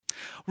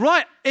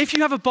Right, if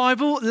you have a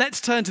Bible, let's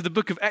turn to the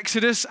book of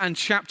Exodus and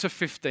chapter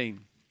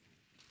 15.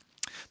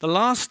 The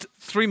last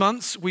 3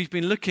 months, we've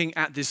been looking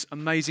at this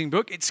amazing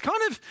book. It's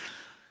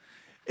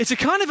a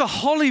kind of a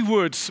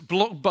Hollywood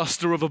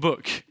blockbuster of a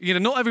book. You know,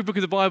 not every book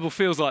of the Bible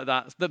feels like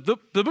that. The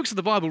books of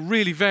the Bible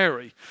really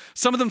vary.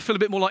 Some of them feel a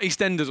bit more like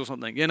EastEnders or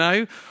something, you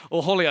know,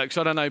 or Hollyoaks,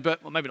 I don't know,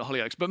 but well, maybe not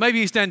Hollyoaks, but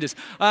maybe EastEnders.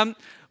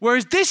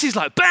 Whereas this is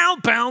like, bow,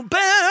 bow,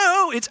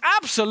 bow. It's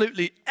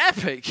absolutely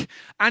epic,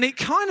 and it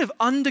kind of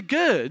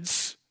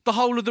undergirds the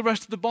whole of the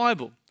rest of the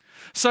Bible.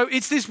 So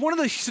it's one of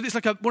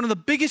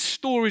the biggest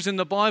stories in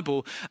the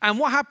Bible. And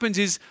what happens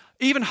is,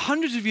 even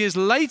hundreds of years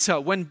later,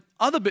 when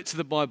other bits of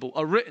the Bible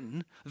are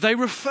written, they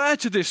refer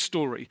to this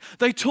story.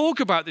 They talk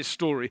about this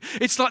story.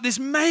 It's like this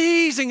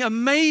amazing,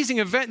 amazing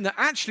event that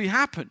actually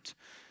happened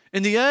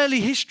in the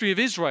early history of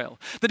Israel,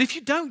 that if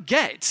you don't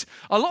get,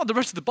 a lot of the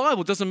rest of the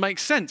Bible doesn't make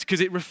sense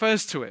because it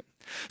refers to it.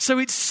 So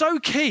it's so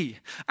key.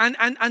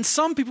 And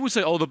some people would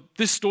say,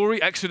 this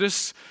story,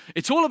 Exodus,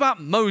 it's all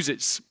about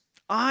Moses.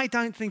 I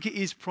don't think it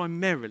is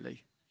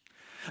primarily.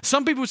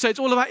 Some people would say it's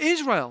all about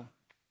Israel.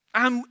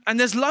 And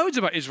there's loads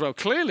about Israel,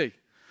 clearly.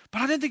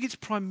 But I don't think it's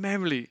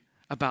primarily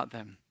about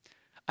them.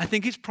 I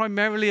think it's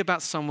primarily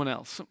about someone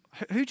else.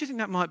 Who do you think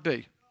that might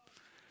be?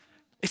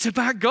 It's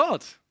about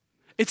God.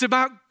 It's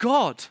about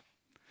God.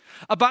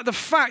 About the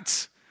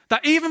fact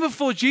that even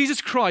before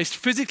Jesus Christ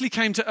physically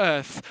came to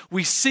earth,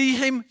 we see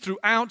him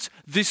throughout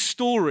this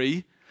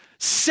story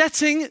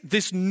setting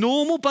this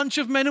normal bunch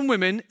of men and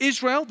women,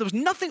 Israel. There was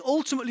nothing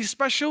ultimately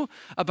special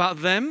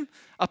about them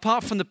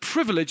apart from the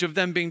privilege of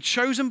them being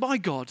chosen by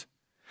God.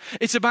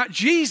 It's about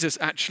Jesus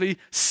actually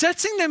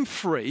setting them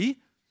free,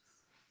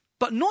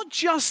 but not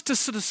just to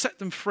sort of set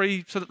them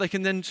free so that they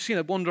can then just,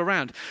 wander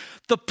around.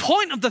 The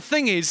point of the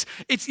thing is,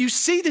 you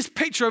see this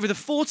picture over the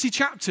 40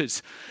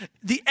 chapters.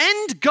 The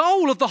end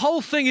goal of the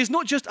whole thing is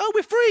not just,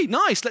 we're free,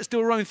 nice, let's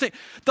do our own thing.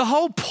 The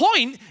whole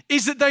point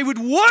is that they would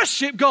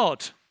worship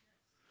God.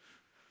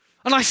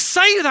 And I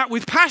say that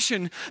with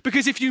passion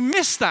because if you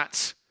miss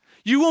that,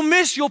 you will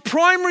miss your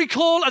primary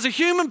call as a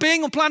human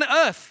being on planet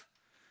Earth.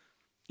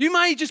 You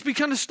may just be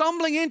kind of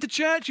stumbling into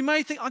church. You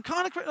may think, I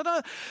don't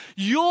know.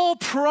 Your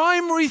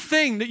primary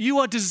thing that you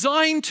are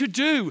designed to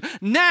do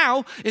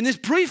now in this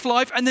brief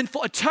life and then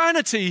for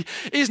eternity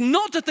is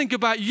not to think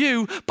about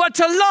you, but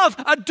to love,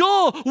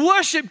 adore,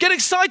 worship, get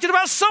excited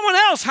about someone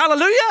else.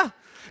 Hallelujah.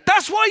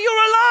 That's why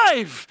you're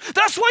alive.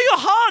 That's why your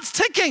heart's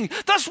ticking.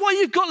 That's why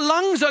you've got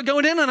lungs that are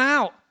going in and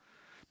out.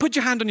 Put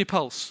your hand on your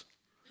pulse.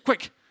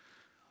 Quick.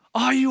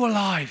 Are you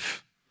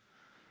alive?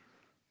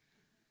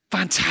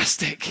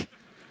 Fantastic.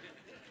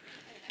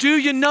 Do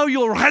you know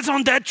your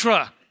raison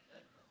d'etre?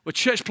 We're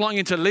church planting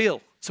into Lille,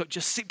 so it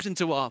just seeps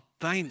into our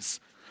veins.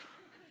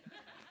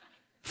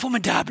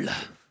 Formidable.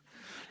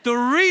 The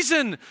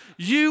reason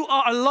you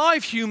are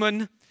alive,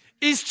 human,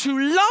 is to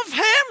love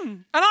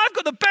him. And I've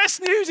got the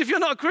best news if you're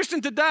not a Christian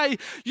today.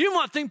 You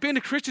might think being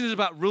a Christian is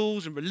about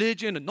rules and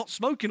religion and not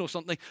smoking or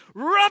something.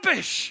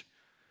 Rubbish.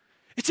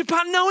 It's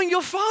about knowing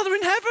your Father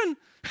in heaven.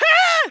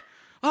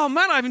 Oh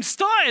man, I haven't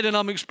started and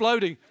I'm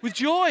exploding with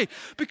joy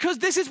because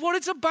this is what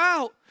it's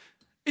about.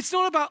 It's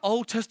not about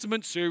Old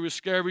Testament, serious,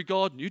 scary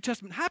God, New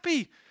Testament,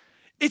 happy.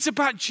 It's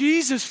about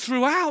Jesus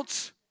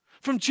throughout.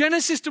 From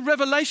Genesis to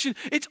Revelation,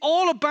 it's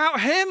all about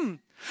him.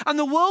 And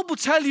the world will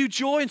tell you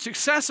joy and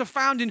success are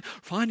found in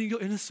finding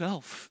your inner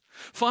self,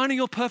 finding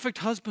your perfect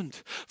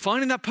husband,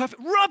 finding that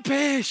perfect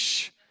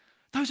rubbish.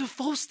 Those are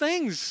false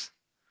things.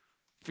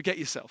 Forget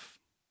yourself.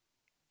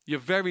 You're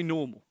very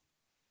normal,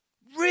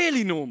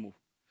 really normal.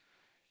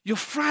 You're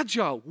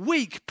fragile,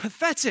 weak,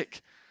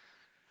 pathetic.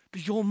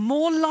 But you're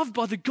more loved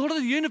by the God of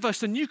the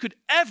universe than you could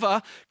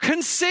ever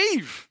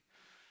conceive.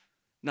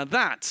 Now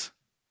that's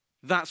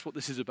what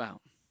this is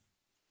about.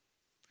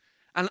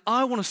 And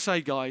I want to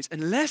say, guys,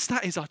 unless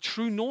that is our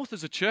true north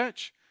as a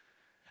church,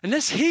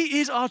 unless he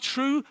is our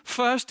true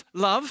first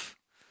love,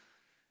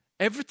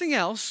 everything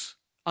else,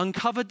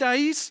 uncover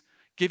days,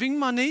 giving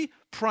money,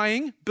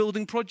 praying,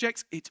 building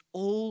projects, it's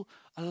all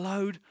a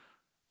load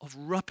of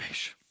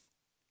rubbish.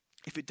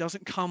 If it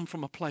doesn't come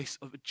from a place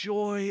of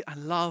joy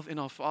and love in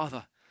our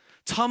Father,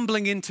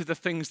 tumbling into the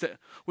things that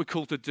we're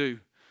called to do,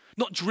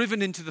 not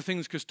driven into the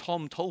things because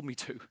Tom told me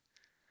to.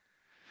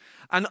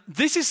 And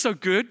this is so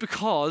good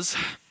because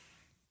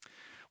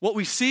what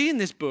we see in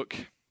this book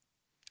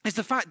is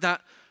the fact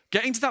that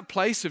getting to that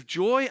place of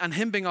joy and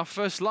him being our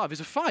first love is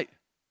a fight.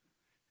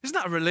 Isn't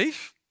that a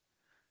relief?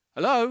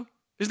 Hello?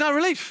 Isn't that a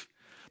relief?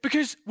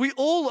 Because we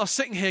all are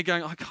sitting here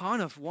going, I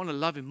kind of want to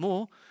love him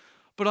more,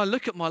 but I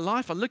look at my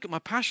life, I look at my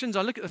passions,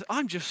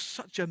 I'm just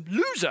such a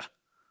loser.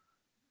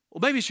 Or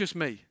maybe it's just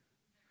me.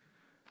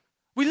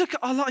 We look at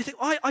our life, I think,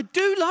 I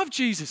do love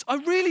Jesus. I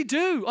really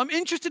do. I'm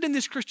interested in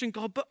this Christian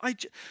God, but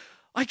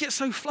I get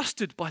so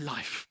flustered by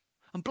life.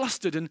 I'm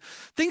blustered, and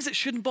things that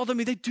shouldn't bother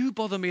me, they do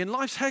bother me, and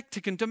life's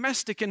hectic and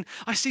domestic, and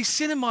I see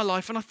sin in my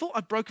life, and I thought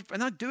I'd broken,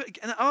 and I do it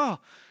again.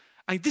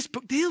 And this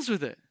book deals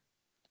with it.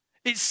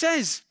 It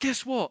says,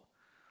 guess what?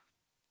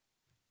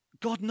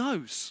 God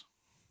knows.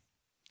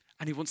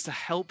 And he wants to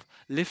help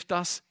lift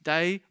us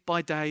day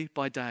by day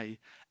by day,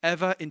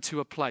 ever into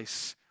a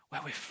place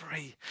where we're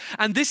free.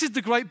 And this is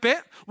the great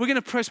bit. We're going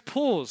to press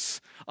pause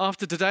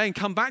after today and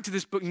come back to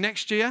this book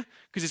next year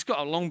because it's got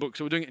a long book,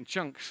 so we're doing it in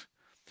chunks.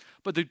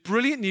 But the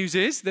brilliant news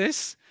is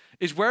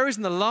whereas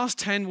in the last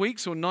 10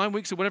 weeks or 9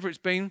 weeks or whatever it's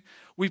been,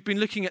 we've been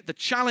looking at the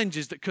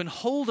challenges that can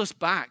hold us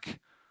back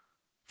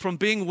from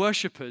being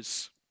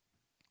worshippers.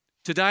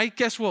 Today,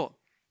 guess what?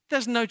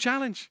 There's no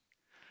challenge.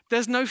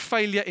 There's no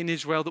failure in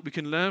Israel that we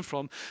can learn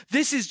from.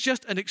 This is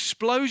just an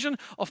explosion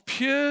of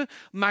pure,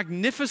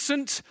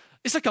 magnificent,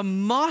 it's like a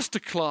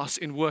masterclass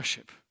in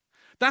worship.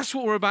 That's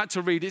what we're about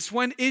to read. It's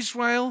when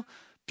Israel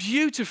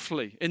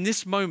beautifully, in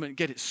this moment,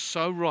 get it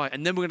so right.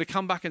 And then we're going to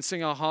come back and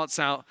sing our hearts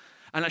out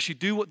and actually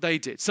do what they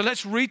did. So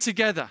let's read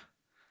together.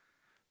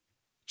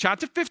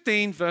 Chapter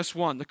 15, verse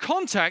 1. The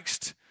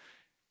context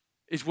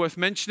is worth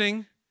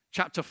mentioning.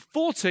 Chapter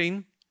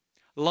 14,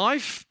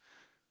 life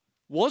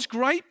was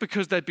great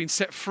because they'd been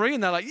set free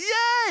and they're like,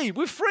 yay,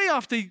 we're free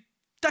after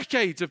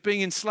decades of being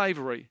in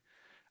slavery.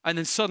 And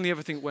then suddenly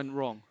everything went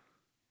wrong.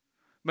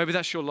 Maybe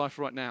that's your life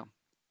right now.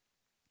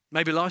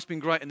 Maybe life's been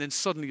great and then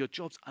suddenly your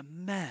job's a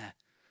mare.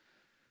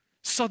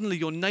 Suddenly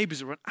your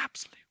neighbors are an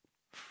absolute.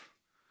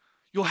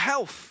 Your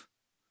health.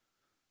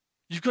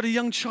 You've got a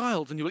young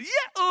child and you're like,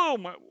 yeah, oh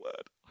my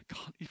word,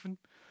 I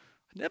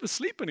never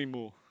sleep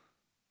anymore.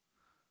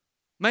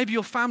 Maybe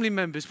your family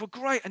members were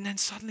great and then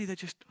suddenly they're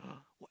just,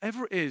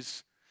 whatever it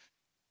is,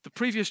 the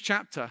previous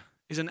chapter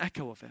is an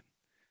echo of it.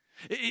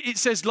 It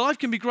says life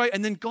can be great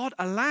and then God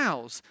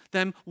allows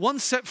them,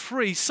 once set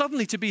free,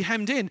 suddenly to be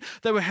hemmed in.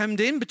 They were hemmed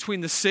in between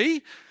the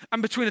sea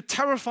and between a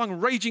terrifying,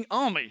 raging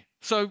army.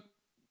 So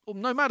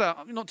no matter,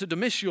 not to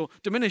diminish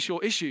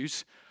your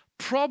issues,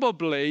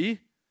 probably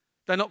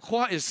they're not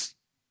quite as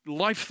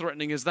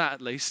life-threatening as that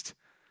at least.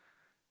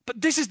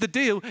 But this is the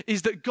deal,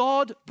 is that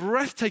God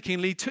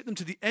breathtakingly took them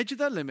to the edge of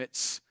their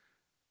limits.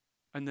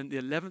 And then the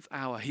 11th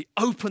hour, he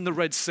opened the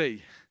Red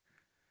Sea.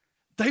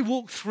 They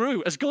walked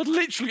through as God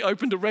literally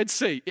opened the Red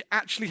Sea. It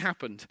actually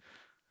happened.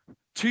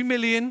 2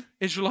 million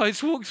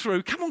Israelites walked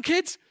through. Come on,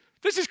 kids.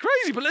 This is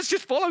crazy, but let's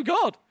just follow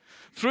God.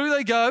 Through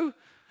they go.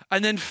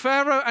 And then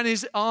Pharaoh and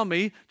his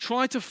army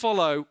tried to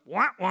follow.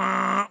 Wah,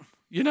 wah.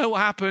 You know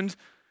what happened?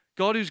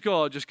 God, who's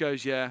God, just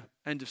goes, yeah,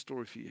 end of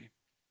story for you.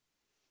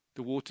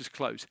 The waters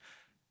close.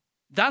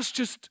 That's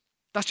just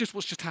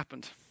what's just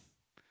happened.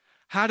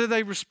 How do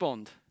they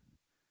respond?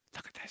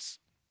 Look at this.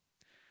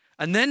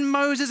 And then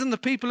Moses and the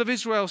people of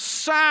Israel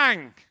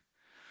sang.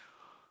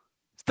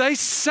 They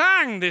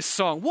sang this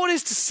song. What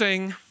is to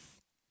sing?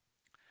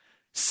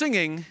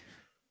 Singing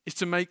is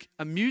to make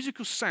a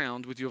musical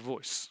sound with your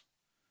voice.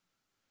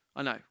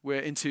 I know,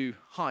 we're into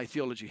high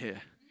theology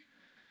here.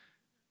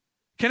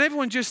 Can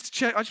everyone just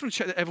check? I just want to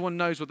check that everyone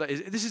knows what that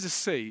is. This is a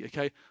C,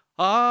 okay?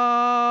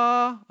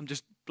 I'm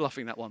just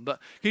bluffing that one. But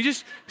can you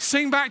just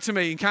sing back to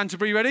me in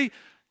Canterbury? Ready?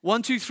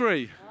 1, 2,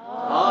 3.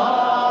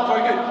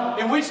 Very good.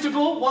 In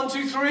Whitstable, 1,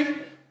 2, 3.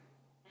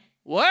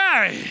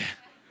 Way!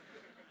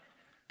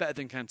 Better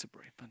than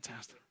Canterbury.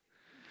 Fantastic.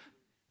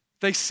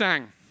 They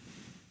sang.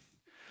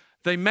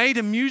 They made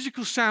a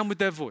musical sound with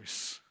their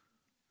voice.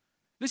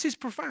 This is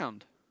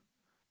profound.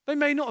 They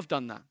may not have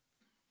done that.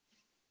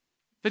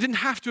 They didn't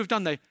have to have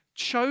done. They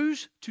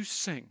chose to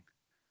sing.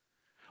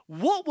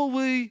 What will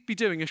we be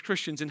doing as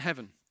Christians in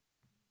heaven?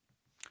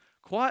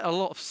 Quite a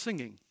lot of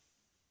singing.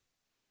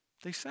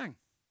 They sang.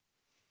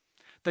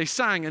 They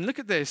sang, and look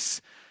at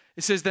this.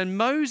 It says, then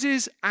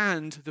Moses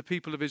and the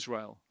people of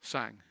Israel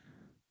sang.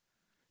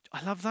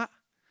 I love that.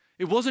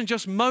 It wasn't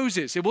just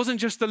Moses. It wasn't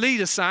just the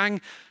leader sang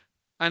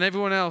and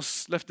everyone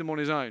else left him on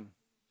his own,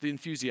 the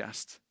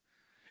enthusiast.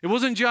 It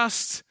wasn't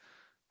just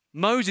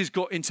Moses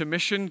got into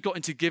mission, got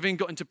into giving,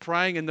 got into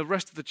praying, and the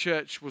rest of the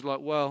church was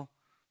like, well,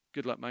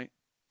 good luck, mate.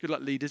 Good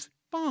luck, leaders.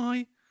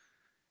 Bye.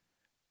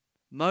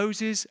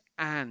 Moses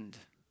and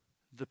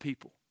the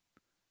people.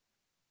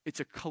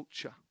 It's a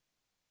culture.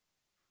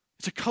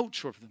 It's a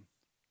culture of them.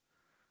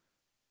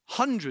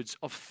 Hundreds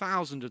of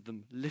thousands of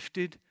them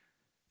lifted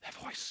their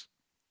voice.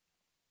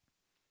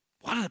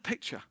 What a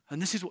picture.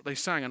 And this is what they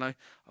sang. And I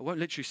won't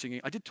literally sing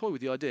it. I did toy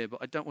with the idea,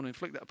 but I don't want to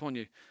inflict that upon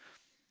you.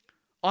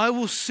 I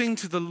will sing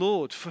to the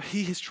Lord, for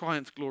he has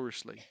triumphed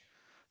gloriously.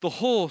 The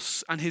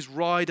horse and his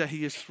rider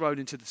he has thrown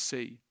into the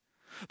sea.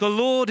 The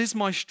Lord is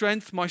my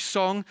strength, my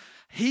song.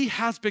 He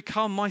has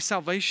become my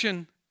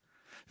salvation.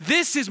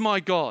 This is my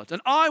God,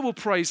 and I will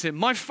praise him,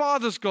 my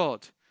Father's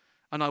God,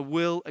 and I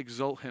will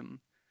exalt him.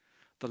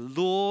 The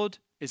Lord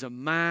is a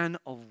man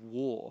of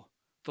war.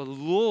 The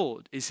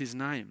Lord is his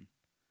name.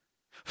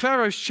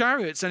 Pharaoh's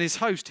chariots and his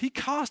host he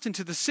cast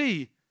into the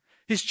sea.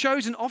 His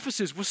chosen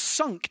officers were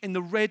sunk in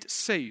the Red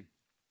Sea.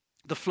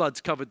 The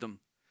floods covered them.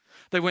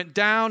 They went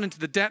down into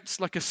the depths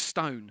like a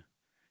stone.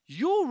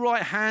 Your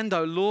right hand,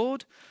 O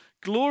Lord,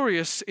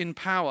 glorious in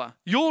power.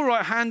 Your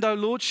right hand, O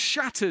Lord,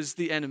 shatters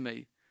the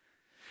enemy.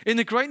 In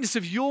the greatness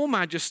of your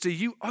majesty,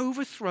 you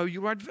overthrow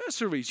your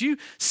adversaries. You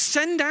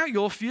send out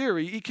your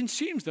fury, it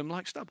consumes them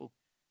like stubble.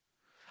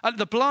 At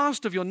the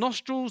blast of your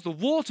nostrils, the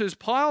waters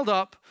piled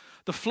up,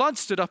 the flood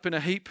stood up in a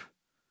heap.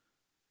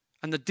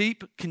 and the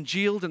deep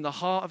congealed in the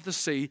heart of the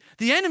sea,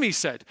 the enemy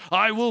said,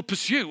 I will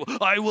pursue,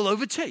 I will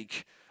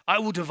overtake, I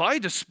will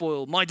divide the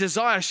spoil, my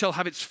desire shall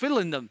have its fill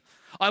in them.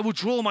 I will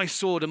draw my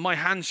sword and my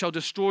hand shall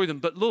destroy them.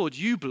 But Lord,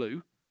 you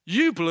blew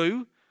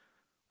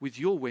with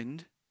your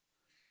wind,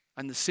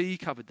 and the sea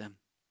covered them.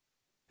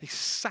 They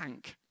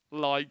sank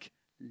like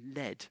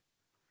lead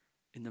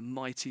in the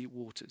mighty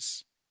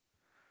waters.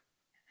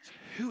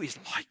 Who is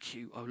like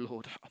you, O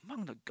Lord,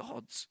 among the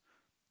gods?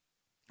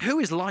 Who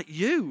is like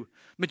you,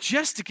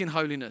 majestic in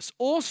holiness,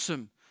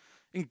 awesome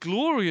in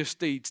glorious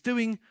deeds,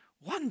 doing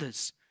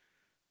wonders?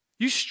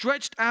 You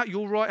stretched out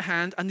your right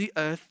hand and the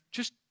earth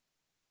just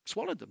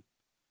swallowed them.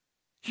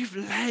 You've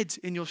led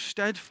in your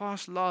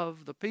steadfast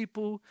love the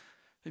people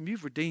whom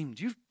you've redeemed.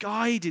 You've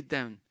guided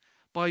them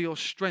by your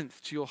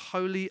strength to your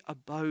holy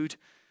abode.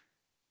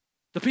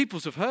 The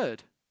peoples have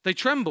heard. They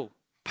tremble.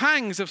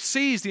 Pangs have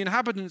seized the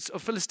inhabitants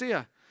of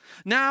Philistia.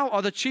 Now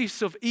are the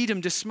chiefs of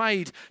Edom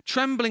dismayed.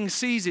 Trembling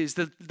seizes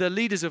the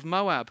leaders of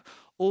Moab.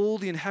 All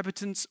the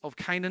inhabitants of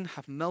Canaan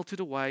have melted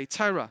away.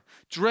 Terror,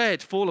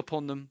 dread fall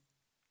upon them.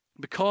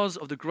 Because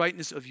of the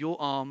greatness of your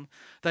arm,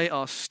 they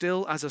are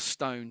still as a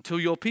stone. Till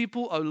your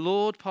people, O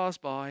Lord, pass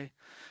by.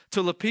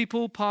 Till the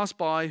people pass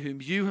by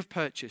whom you have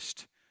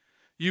purchased.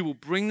 You will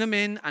bring them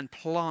in and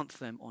plant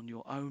them on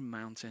your own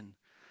mountain.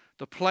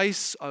 The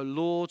place, O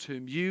Lord,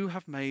 whom you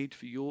have made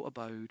for your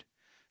abode.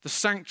 The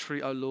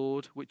sanctuary, O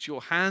Lord, which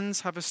your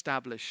hands have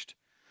established.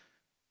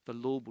 The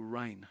Lord will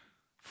reign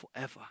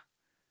forever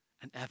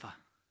and ever.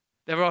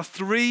 There are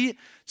three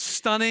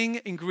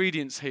stunning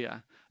ingredients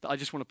here that I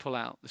just want to pull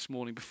out this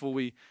morning before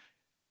we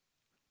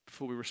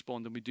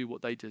respond and we do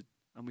what they did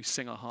and we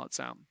sing our hearts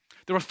out.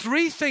 There are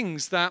three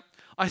things that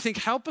I think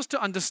help us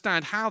to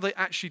understand how they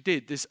actually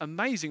did this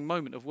amazing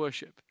moment of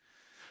worship.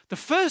 The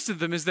first of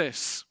them is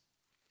this: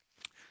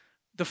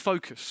 the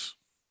focus.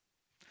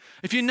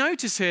 If you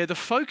notice here, the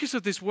focus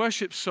of this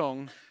worship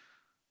song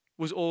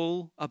was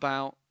all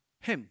about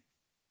him.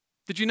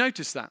 Did you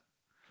notice that?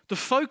 The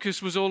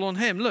focus was all on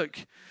him.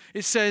 Look,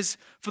 it says,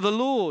 for the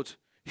Lord,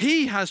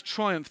 he has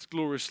triumphed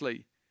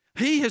gloriously.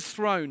 He has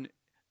thrown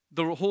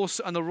the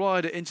horse and the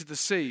rider into the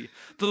sea.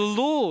 The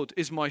Lord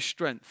is my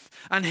strength,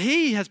 and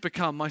he has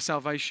become my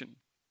salvation.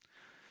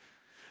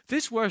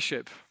 This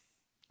worship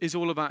is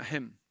all about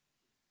him.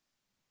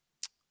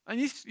 And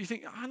you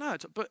think, I know,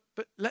 but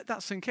let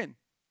that sink in.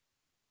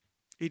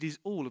 It is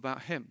all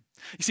about him.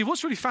 You see,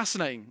 what's really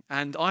fascinating,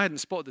 and I hadn't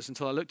spotted this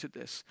until I looked at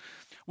this,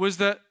 was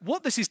that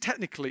what this is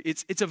technically,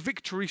 it's a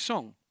victory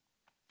song.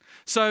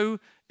 So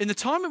in the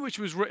time in which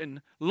it was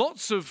written,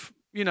 lots of,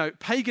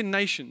 pagan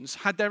nations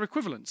had their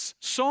equivalents.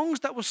 Songs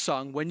that were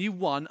sung when you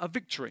won a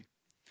victory.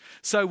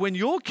 So when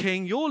your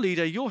king, your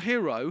leader, your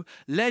hero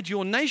led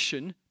your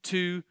nation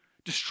to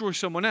destroy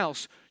someone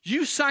else,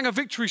 you sang a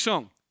victory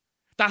song.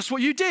 That's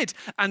what you did.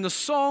 And the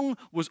song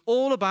was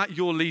all about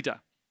your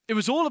leader. It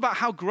was all about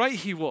how great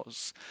he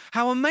was,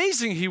 how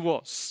amazing he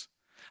was,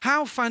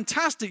 how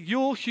fantastic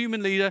your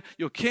human leader,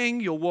 your king,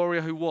 your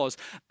warrior who was.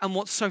 And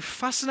what's so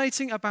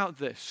fascinating about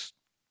this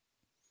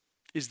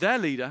is their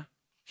leader,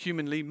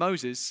 humanly,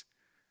 Moses,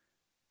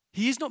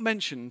 he is not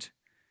mentioned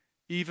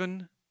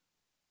even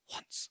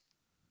once.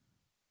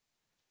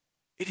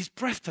 It is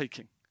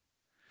breathtaking.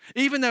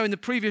 Even though in the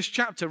previous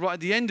chapter, right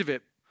at the end of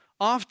it,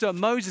 after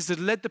Moses had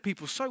led the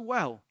people so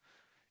well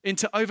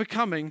into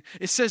overcoming,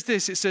 it says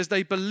this, it says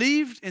they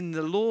believed in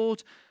the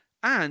Lord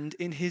and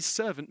in his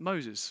servant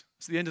Moses.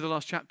 It's the end of the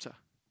last chapter.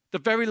 The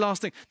very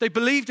last thing. They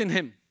believed in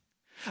him.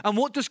 And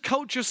what does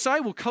culture say?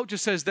 Well, culture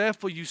says,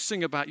 therefore you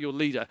sing about your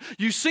leader.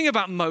 You sing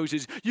about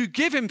Moses. You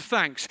give him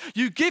thanks.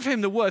 You give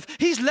him the worth.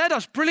 He's led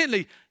us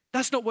brilliantly.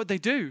 That's not what they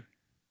do.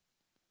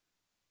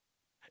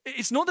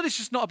 It's not that it's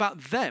just not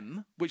about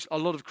them, which a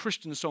lot of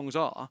Christian songs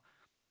are.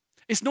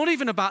 It's not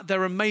even about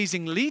their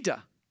amazing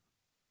leader.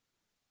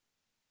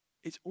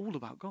 It's all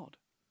about God.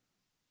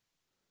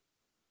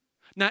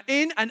 Now,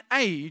 in an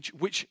age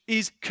which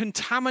is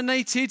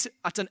contaminated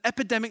at an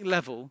epidemic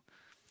level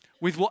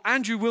with what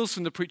Andrew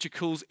Wilson, the preacher,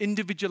 calls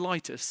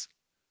individualitis,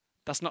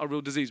 that's not a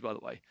real disease, by the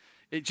way.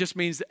 It just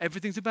means that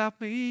everything's about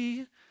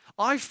me.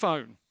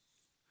 iPhone,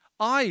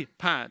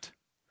 iPad,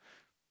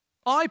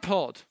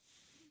 iPod.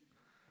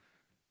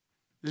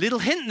 Little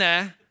hint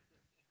there.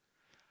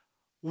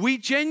 We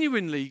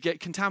genuinely get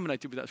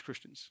contaminated with that as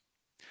Christians.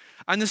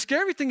 And the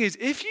scary thing is,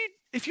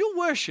 if your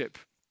worship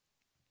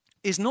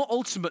is not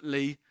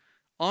ultimately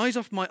eyes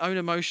off my own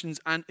emotions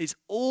and it's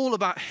all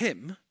about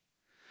him,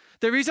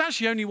 there is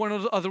actually only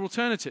one other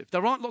alternative.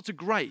 There aren't lots of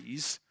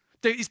greys.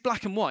 It's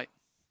black and white.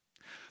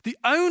 The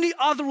only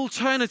other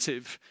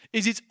alternative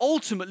is it's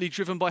ultimately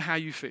driven by how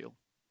you feel.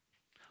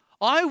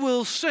 I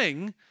will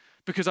sing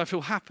because I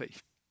feel happy.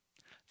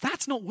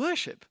 That's not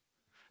worship.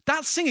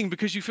 That's singing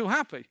because you feel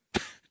happy.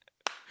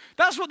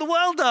 That's what the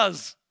world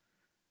does.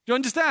 Do you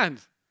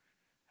understand?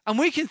 And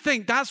we can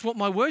think that's what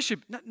my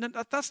worship, no,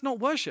 that's not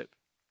worship.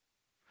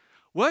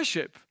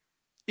 Worship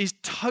is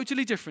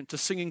totally different to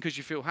singing because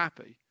you feel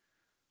happy.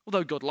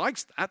 Although God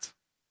likes that.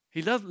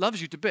 He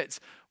loves you to bits.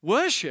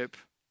 Worship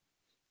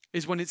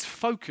is when it's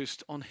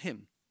focused on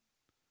him.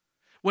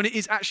 when it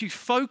is actually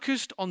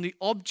focused on the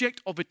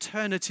object of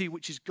eternity,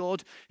 which is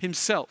God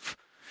himself.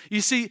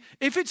 You see,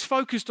 if it's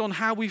focused on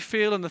how we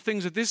feel and the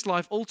things of this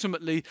life,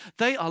 ultimately,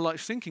 they are like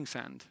sinking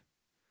sand.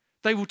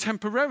 They will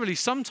temporarily,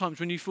 sometimes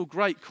when you feel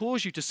great,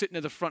 cause you to sit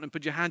near the front and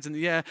put your hands in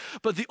the air.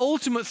 But the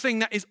ultimate thing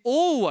that is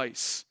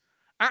always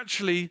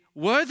actually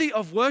worthy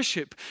of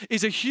worship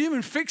is a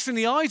human fixing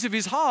the eyes of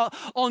his heart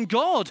on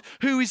God,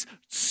 who is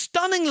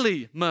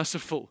stunningly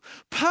merciful,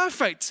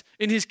 perfect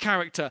in his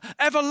character,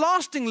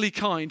 everlastingly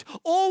kind,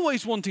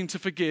 always wanting to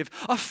forgive,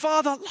 a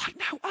father like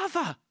no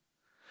other.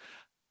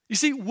 You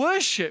see,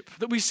 worship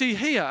that we see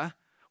here,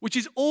 which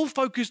is all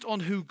focused on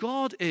who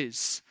God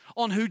is,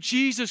 on who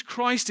Jesus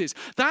Christ is.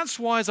 That's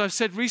why, as I've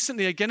said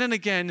recently again and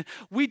again,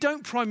 we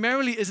don't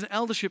primarily as an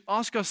eldership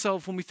ask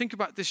ourselves when we think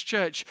about this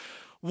church,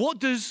 what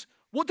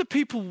do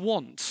people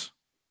want?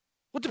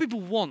 What do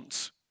people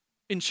want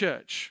in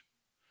church?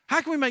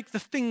 How can we make the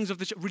things of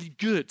the church really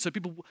good? So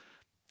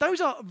those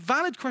are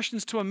valid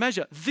questions to a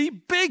measure. The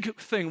big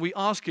thing we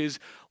ask is,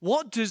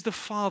 what does the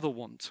Father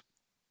want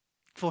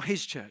for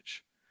his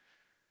church?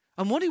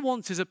 And what he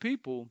wants is a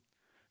people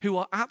who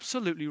are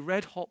absolutely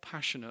red-hot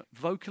passionate,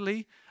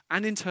 vocally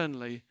and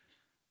internally,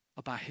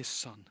 about his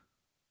Son.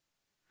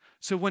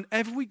 So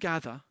whenever we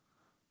gather,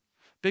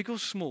 big or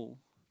small,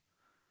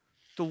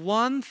 the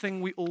one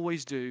thing we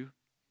always do,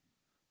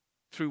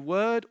 through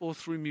word or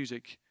through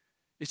music,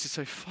 is to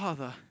say,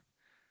 Father,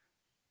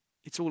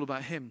 it's all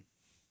about him.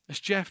 As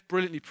Jeff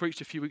brilliantly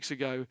preached a few weeks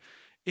ago,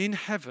 in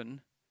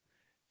heaven,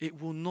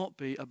 it will not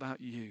be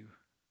about you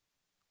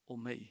or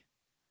me.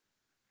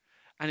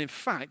 And in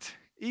fact,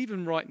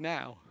 even right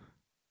now,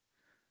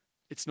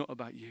 it's not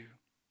about you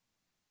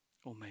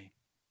or me.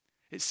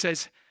 It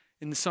says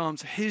in the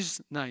Psalms,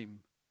 his name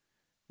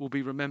will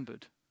be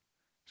remembered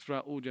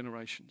throughout all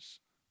generations.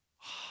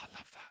 Oh, I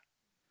love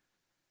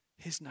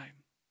that. His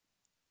name.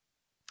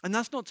 And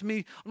that's not to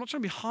me, I'm not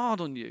trying to be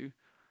hard on you.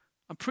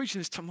 I'm preaching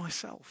this to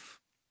myself.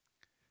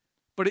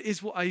 But it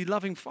is what a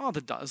loving father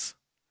does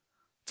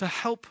to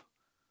help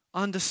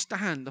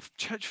understand, the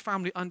church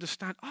family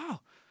understand,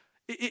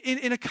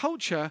 in a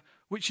culture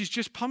which is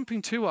just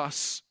pumping to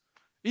us,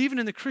 even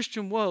in the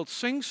Christian world,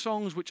 sing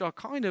songs which are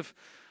kind of,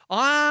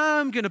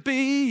 I'm going to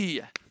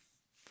be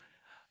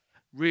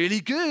really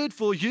good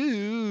for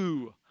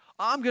you.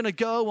 I'm going to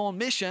go on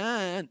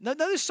mission. No,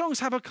 those songs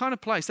have a kind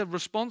of place. They're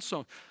response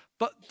songs.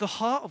 But the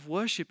heart of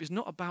worship is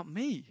not about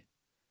me.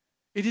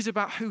 It is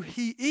about who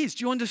he is.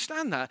 Do you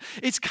understand that?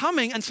 It's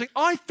coming and saying,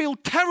 I feel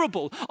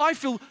terrible. I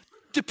feel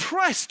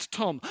depressed,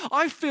 Tom.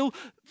 I feel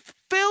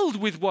filled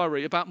with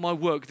worry about my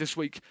work this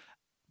week.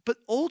 But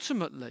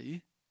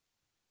ultimately,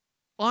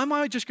 am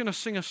I just going to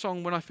sing a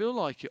song when I feel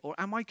like it? Or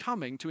am I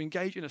coming to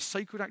engage in a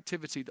sacred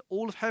activity that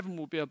all of heaven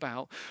will be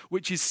about,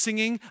 which is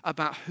singing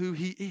about who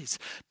he is?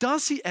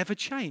 Does he ever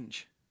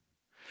change?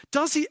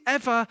 Does he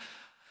ever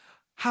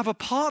have a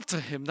part to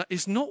him that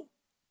is not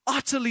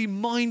utterly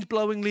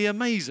mind-blowingly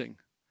amazing?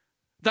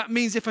 That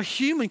means if a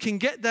human can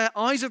get their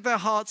eyes of their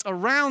hearts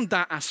around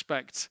that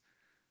aspect,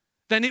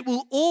 then it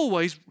will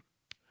always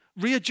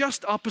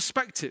readjust our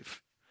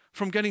perspective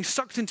from getting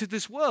sucked into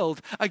this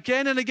world.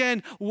 Again and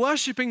again,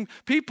 worshiping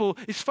people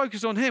is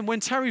focused on him.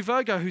 When Terry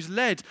Virgo, who's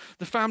led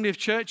the family of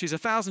churches,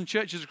 1,000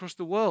 churches across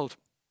the world,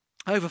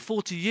 over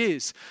 40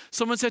 years,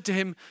 someone said to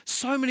him,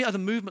 so many other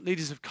movement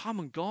leaders have come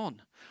and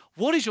gone.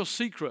 What is your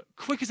secret?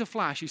 Quick as a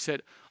flash, he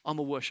said, I'm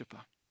a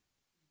worshiper.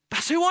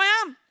 That's who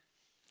I am.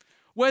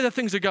 Whether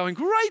things are going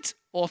great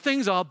or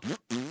things are,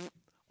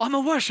 I'm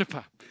a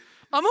worshiper.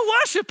 I'm a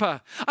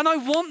worshiper. And I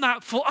want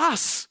that for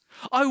us.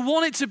 I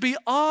want it to be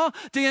our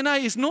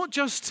DNA. It's not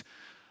just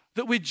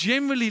that we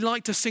generally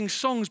like to sing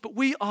songs, but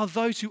we are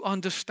those who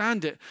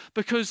understand it.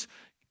 Because,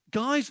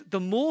 guys, the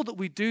more that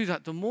we do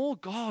that, the more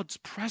God's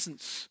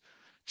presence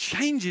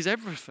changes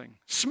everything.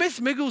 Smith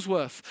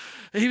Wigglesworth,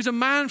 he was a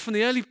man from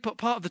the early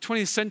part of the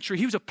 20th century.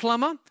 He was a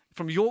plumber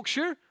from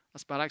Yorkshire.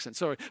 That's a bad accent,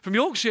 sorry. From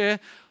Yorkshire.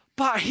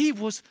 But he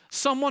was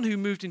someone who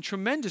moved in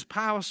tremendous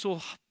power,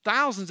 saw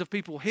thousands of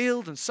people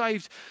healed and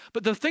saved.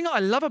 But the thing I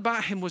love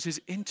about him was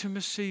his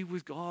intimacy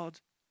with God.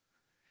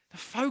 The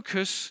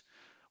focus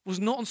was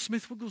not on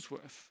Smith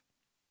Wigglesworth.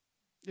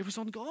 It was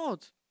on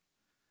God.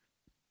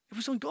 It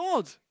was on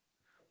God.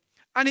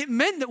 And it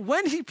meant that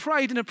when he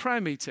prayed in a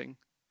prayer meeting,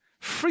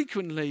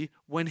 frequently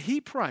when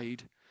he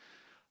prayed,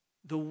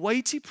 the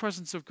weighty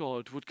presence of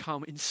God would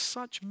come in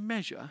such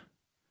measure,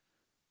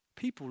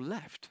 people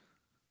left.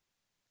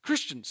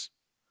 Christians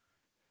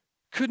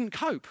couldn't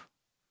cope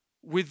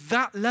with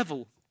that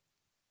level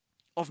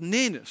of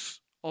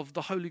nearness of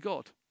the Holy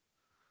God.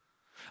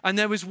 And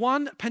there was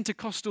one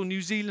Pentecostal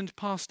New Zealand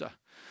pastor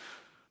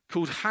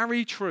called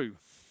Harry True.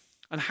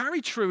 And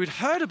Harry True had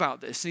heard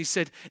about this and he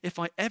said, if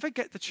I ever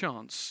get the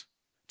chance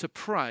to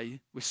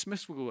pray with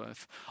Smith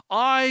Wigglesworth,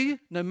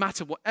 no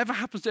matter whatever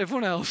happens to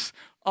everyone else,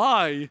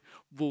 I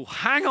will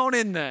hang on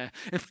in there.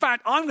 In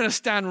fact, I'm going to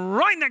stand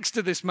right next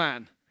to this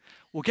man.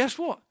 Well, guess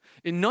what?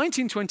 In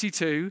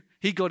 1922,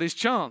 he got his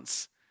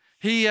chance.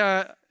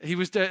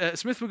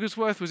 Smith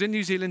Wigglesworth was in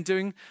New Zealand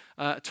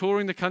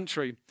touring the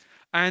country.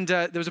 And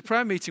there was a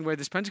prayer meeting where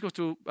this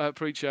Pentecostal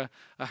preacher,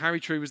 Harry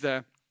True, was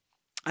there.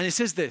 And it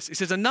says this. It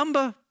says, a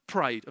number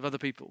prayed of other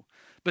people.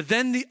 But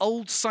then the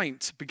old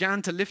saint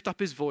began to lift up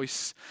his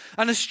voice.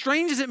 And as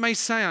strange as it may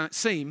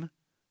seem,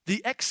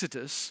 the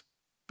exodus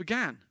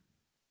began.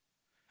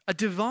 A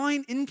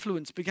divine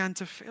influence began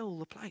to fill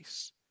the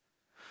place.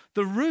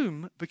 The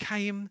room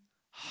became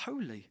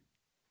holy.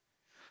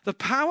 The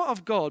power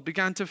of God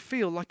began to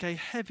feel like a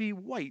heavy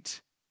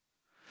weight.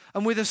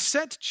 And with a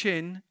set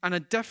chin and a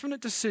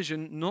definite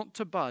decision not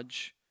to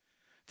budge,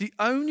 the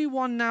only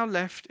one now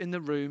left in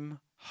the room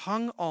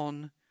hung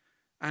on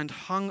and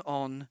hung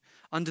on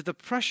under the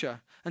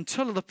pressure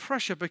until the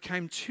pressure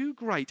became too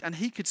great and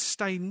he could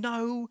stay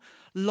no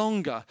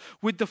longer.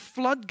 With the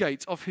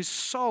floodgates of his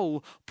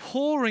soul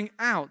pouring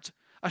out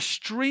a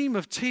stream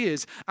of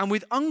tears, and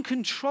with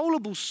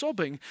uncontrollable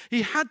sobbing,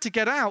 he had to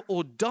get out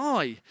or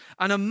die.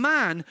 And a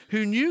man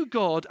who knew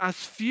God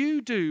as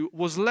few do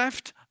was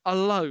left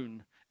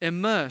alone,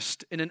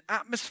 immersed in an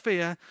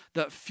atmosphere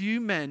that few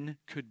men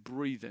could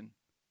breathe in.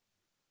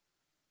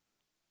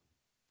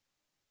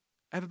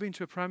 Ever been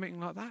to a prayer meeting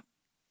like that?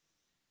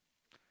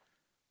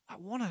 I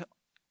want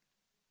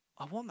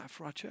that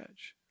for our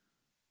church.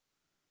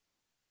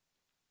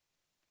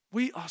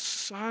 We are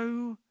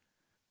so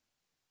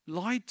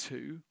lied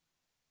to,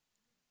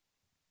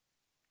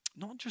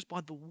 not just by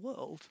the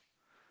world,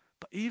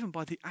 but even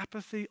by the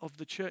apathy of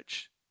the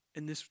church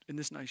in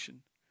this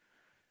nation,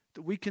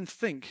 that we can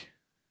think,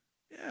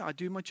 yeah, I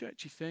do my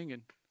churchy thing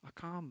and I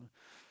come,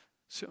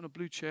 sit on a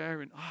blue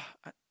chair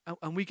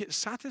and we get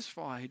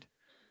satisfied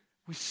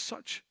with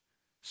such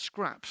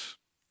scraps.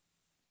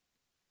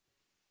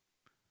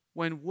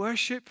 When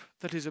worship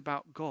that is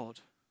about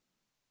God,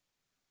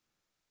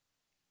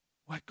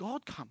 where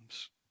God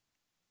comes,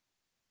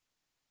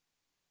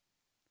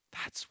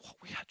 that's what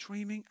we are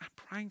dreaming and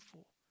praying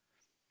for.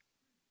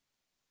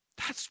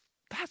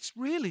 That's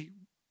really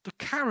the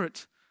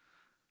carrot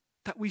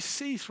that we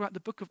see throughout the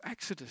book of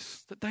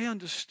Exodus, that they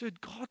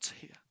understood God's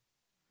here.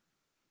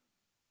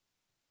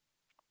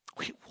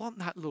 We want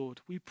that,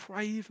 Lord. We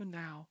pray even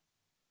now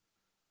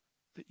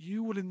that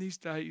you will in these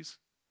days,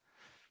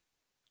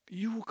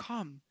 you will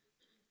come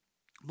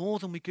more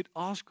than we could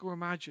ask or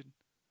imagine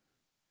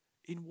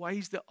in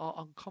ways that are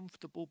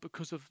uncomfortable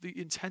because of the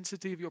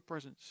intensity of your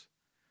presence.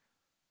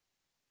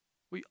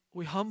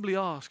 We humbly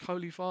ask,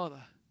 Holy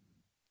Father,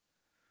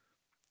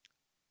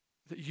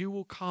 that you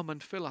will come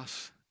and fill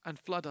us and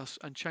flood us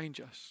and change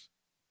us.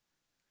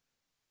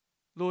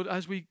 Lord,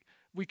 as we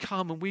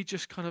come and we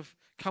just kind of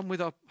come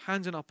with our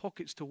hands in our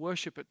pockets to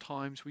worship at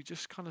times, we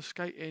just kind of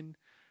skate in.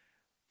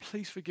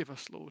 Please forgive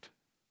us, Lord.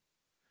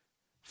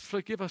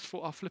 Forgive us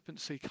for our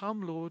flippancy.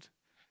 Come, Lord.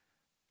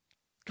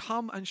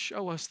 Come and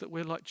show us that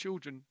we're like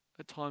children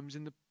at times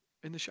in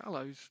the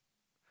shallows.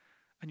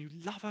 And you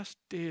love us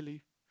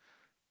dearly.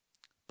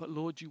 But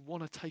Lord, you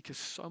want to take us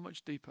so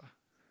much deeper.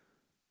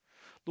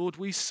 Lord,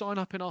 we sign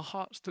up in our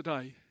hearts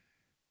today,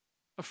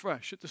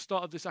 afresh, at the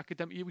start of this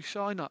academic year, we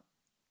sign up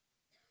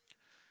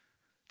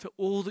to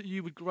all that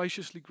you would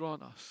graciously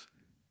grant us.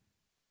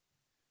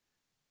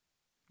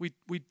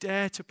 We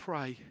dare to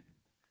pray,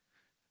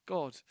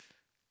 God,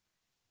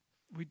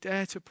 we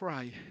dare to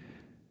pray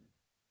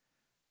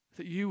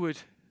that you would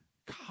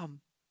come.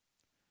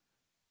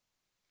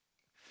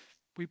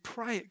 We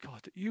pray it,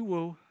 God, that you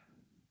will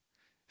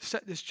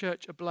set this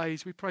church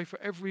ablaze. We pray for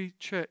every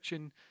church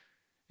in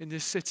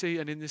this city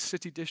and in this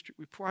city district.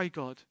 We pray,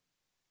 God,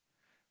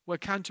 where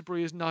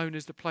Canterbury is known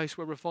as the place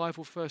where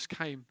revival first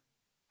came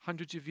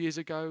hundreds of years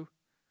ago,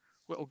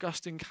 where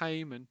Augustine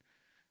came and,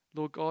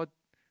 Lord God,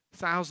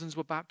 thousands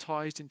were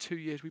baptized in 2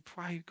 years. We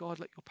pray, God,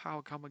 let your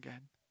power come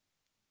again.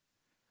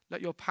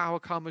 Let your power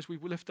come as we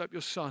lift up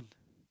your Son.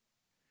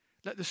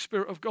 Let the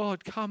Spirit of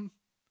God come.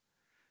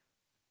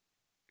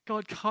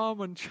 God,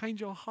 come and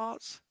change our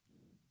hearts.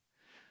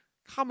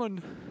 Come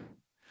and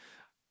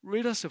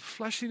rid us of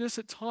fleshiness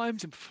at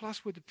times and fill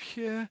us with the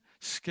pure,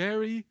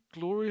 scary,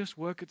 glorious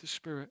work of the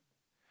Spirit,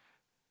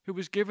 who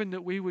was given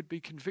that we would be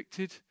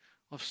convicted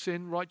of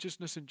sin,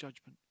 righteousness, and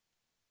judgment.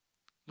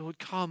 Lord,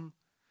 come,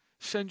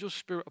 send your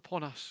Spirit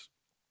upon us.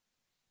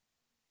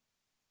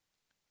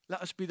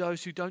 Let us be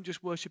those who don't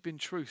just worship in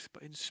truth,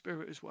 but in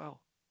spirit as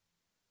well.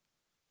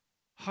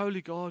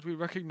 Holy God, we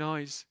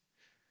recognize,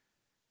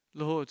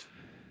 Lord,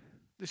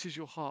 this is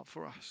your heart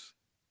for us.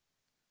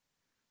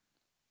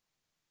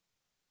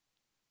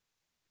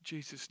 In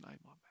Jesus' name,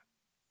 amen.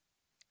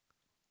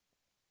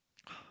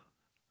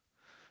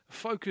 The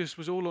focus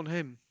was all on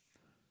him.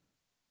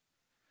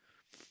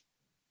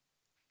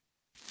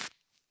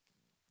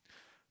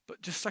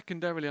 But just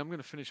secondarily, I'm going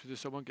to finish with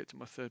this. I won't get to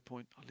my third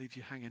point. I'll leave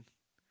you hanging.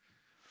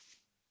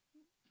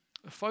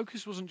 The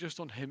focus wasn't just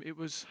on him. It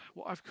was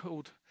what I've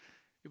called,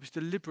 it was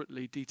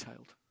deliberately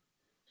detailed.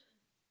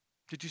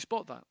 Did you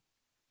spot that?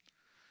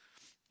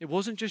 It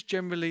wasn't just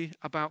generally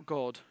about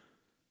God.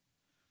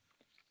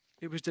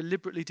 It was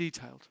deliberately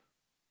detailed.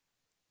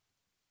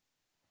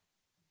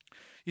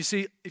 You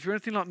see, if you're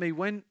anything like me,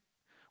 when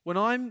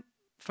I'm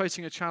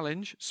facing a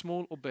challenge,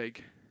 small or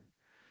big,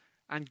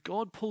 And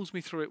God pulls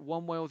me through it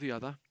one way or the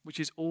other, which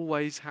is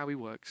always how he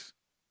works.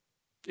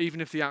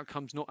 Even if the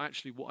outcome's not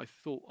actually what I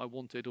thought I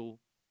wanted, or,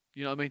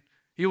 you know what I mean?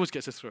 He always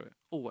gets us through it.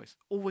 Always.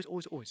 Always,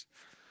 always, always.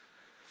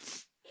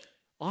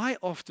 I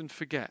often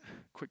forget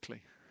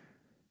quickly.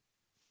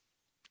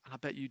 And I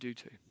bet you do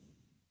too.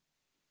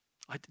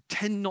 I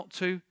tend not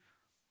to.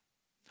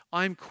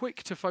 I'm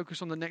quick to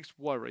focus on the next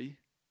worry,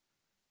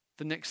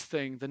 the next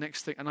thing,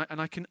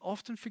 and I can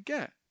often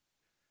forget.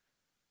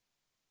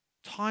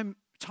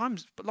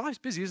 But life's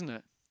busy, isn't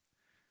it?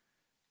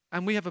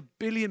 And we have a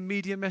billion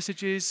media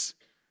messages,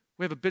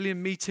 we have a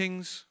billion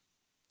meetings,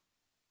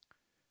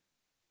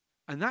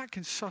 and that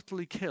can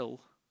subtly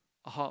kill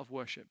a heart of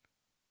worship.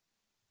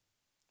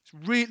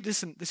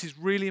 Listen, this is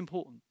really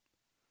important.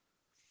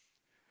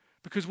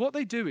 Because what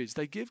they do is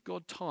they give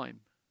God time.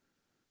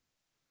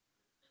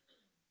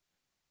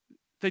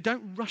 They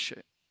don't rush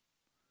it.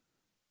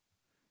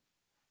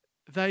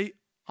 They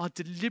are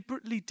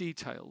deliberately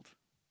detailed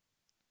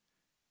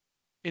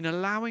in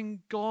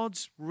allowing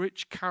God's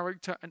rich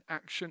character and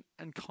action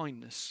and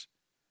kindness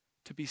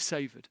to be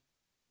savored.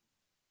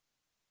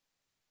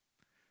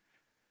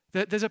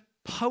 There's a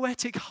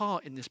poetic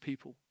heart in this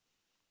people.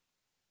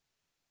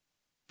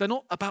 They're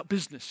not about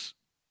business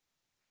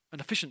and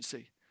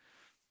efficiency.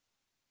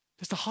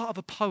 There's the heart of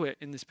a poet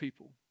in this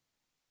people.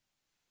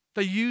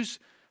 They use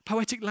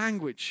poetic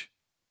language,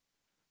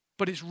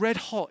 but it's red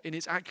hot in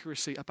its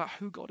accuracy about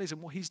who God is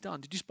and what he's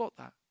done. Did you spot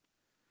that?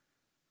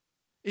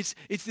 It's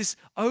this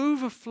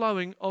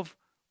overflowing of,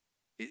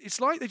 it's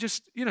like they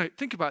just,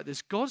 think about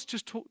this. God's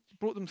just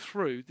brought them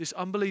through this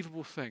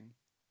unbelievable thing.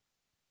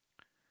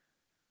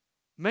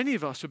 Many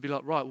of us would be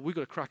like, right, well, we've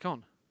got to crack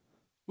on.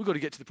 We've got to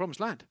get to the promised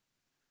land.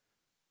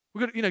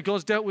 We've got to,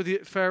 God's dealt with the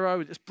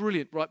Pharaoh. It's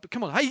brilliant, right? But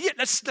come on, hey, yeah,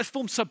 let's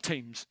form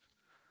sub-teams.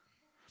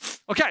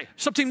 Okay,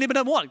 sub-team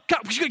number one.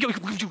 All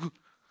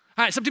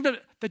right, sub-team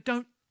number. They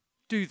don't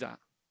do that.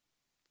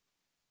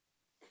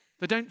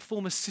 They don't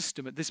form a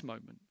system at this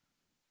moment.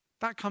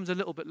 That comes a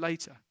little bit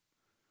later.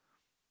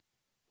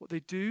 What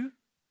they do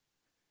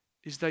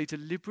is they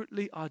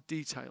deliberately are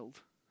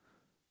detailed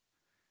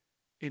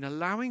in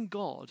allowing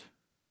God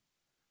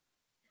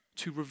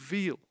to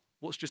reveal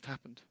what's just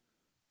happened.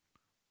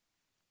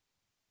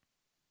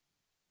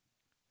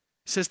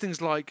 It says things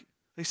like,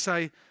 they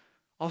say,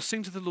 I'll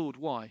sing to the Lord.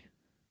 Why?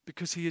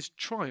 Because he has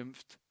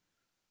triumphed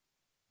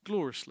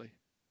gloriously.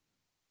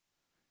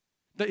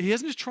 That he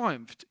hasn't just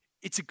triumphed,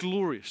 it's a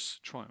glorious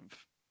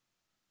triumph.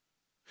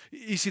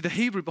 You see, the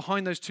Hebrew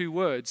behind those two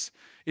words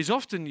is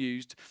often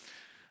used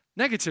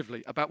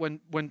negatively about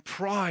when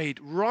pride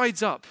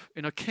rides up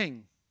in a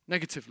king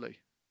negatively.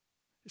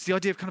 It's the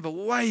idea of kind of a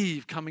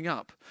wave coming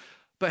up.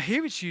 But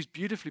here it's used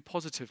beautifully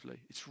positively.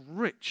 It's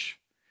rich.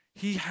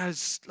 He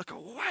has, like a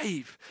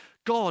wave,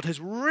 God has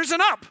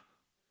risen up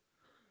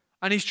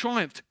and he's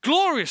triumphed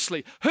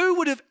gloriously. Who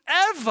would have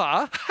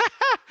ever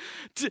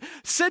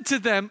said to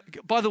them,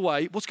 by the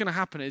way, what's going to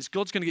happen is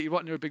God's going to get you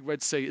right near a big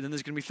Red Sea, and then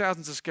there's going to be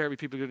thousands of scary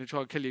people who are going to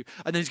try and kill you,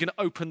 and then he's going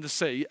to open the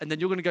sea, and then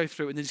you're going to go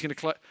through, and then he's going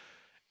to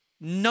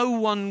No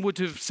one would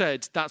have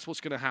said that's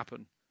what's going to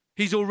happen.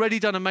 He's already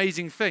done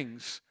amazing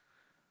things.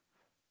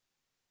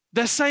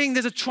 They're saying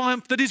there's a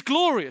triumph that is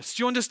glorious.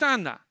 Do you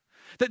understand that?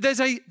 That there's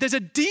a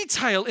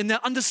detail in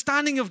their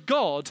understanding of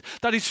God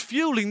that is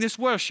fueling this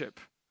worship.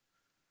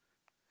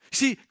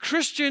 See,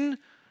 Christians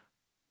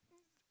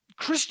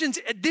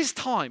at this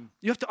time,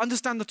 you have to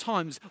understand the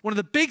times, one of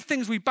the big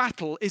things we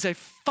battle is a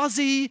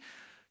fuzzy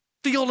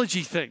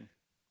theology thing.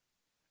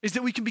 Is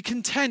that we can be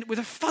content with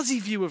a fuzzy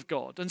view of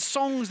God and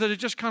songs that are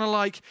just kind of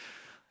like,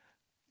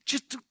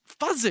 just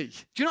fuzzy.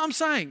 Do you know what I'm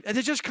saying? And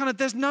they're just kind of,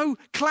 there's no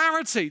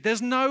clarity,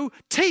 there's no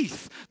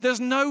teeth,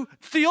 there's no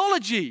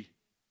theology.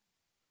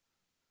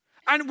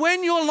 And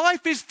when your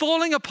life is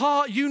falling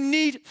apart, you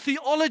need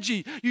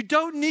theology. You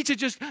don't need to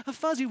just, a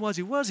fuzzy,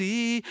 wuzzy,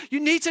 wuzzy. You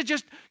need to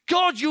just,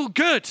 God, you're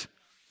good.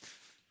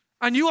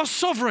 And you are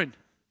sovereign.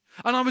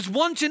 And I was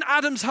once in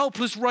Adam's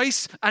helpless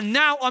race, and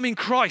now I'm in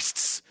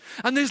Christ's.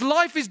 And this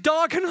life is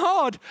dark and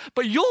hard,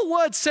 but your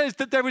word says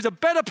that there is a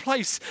better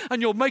place,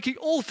 and you're making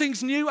all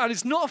things new, and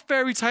it's not a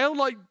fairy tale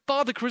like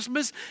Father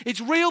Christmas. It's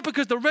real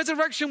because the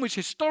resurrection, which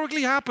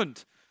historically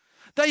happened.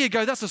 There you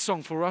go, that's a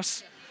song for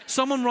us.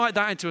 Someone write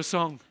that into a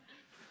song.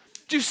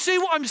 Do you see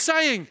what I'm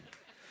saying?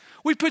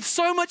 We put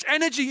so much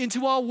energy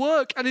into our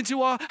work and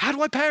into our, how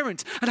do I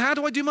parent? And how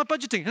do I do my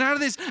budgeting? And how do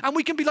this? And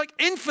we can be like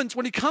infants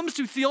when it comes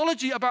to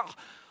theology about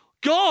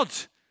God.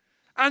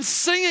 And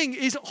singing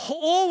is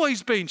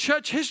always been,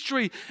 church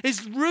history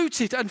is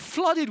rooted and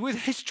flooded with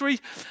history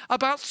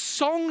about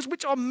songs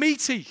which are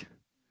meaty.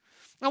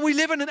 And we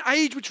live in an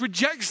age which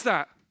rejects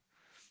that.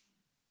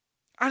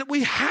 And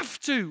we have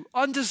to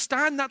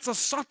understand that's a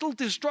subtle,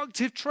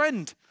 destructive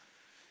trend.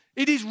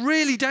 It is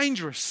really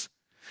dangerous.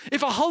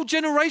 If a whole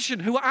generation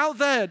who are out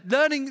there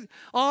learning,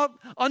 are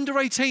under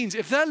 18s,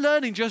 if they're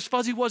learning just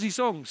fuzzy wuzzy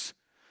songs,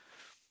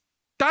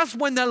 that's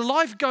when their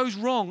life goes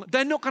wrong.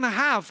 They're not going to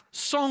have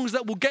songs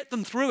that will get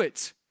them through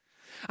it.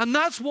 And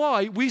that's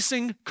why we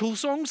sing cool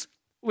songs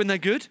when they're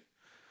good,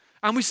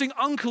 and we sing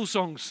uncool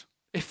songs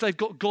if they've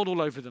got God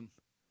all over them.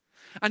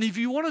 And if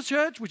you want a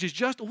church which is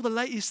just all the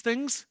latest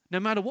things, no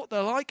matter what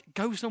they're like,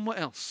 go somewhere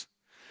else.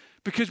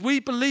 Because we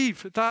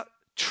believe that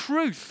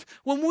truth.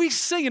 When we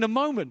sing in a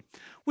moment,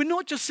 we're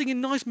not just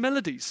singing nice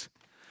melodies.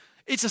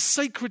 It's a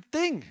sacred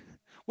thing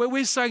where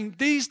we're saying,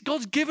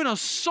 God's given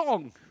us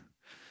song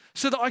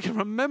so that I can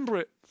remember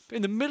it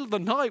in the middle of the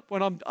night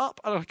when I'm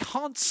up and I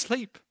can't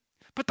sleep.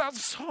 But that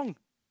song,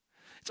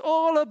 it's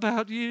all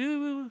about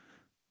you.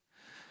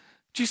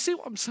 Do you see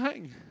what I'm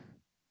saying?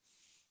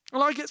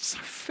 And I get so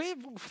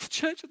fearful for the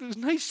church of this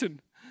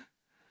nation.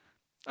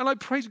 And I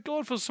praise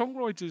God for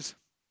songwriters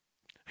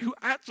who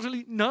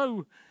actually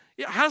know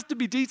it has to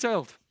be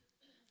detailed.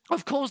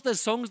 Of course, there's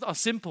songs that are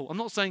simple. I'm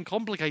not saying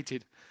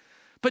complicated.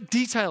 But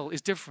detail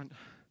is different.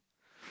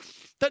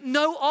 That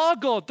know our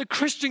God, the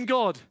Christian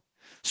God.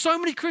 So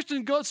many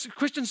Christian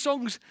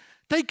songs,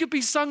 they could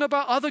be sung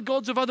about other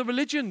gods of other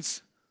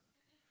religions.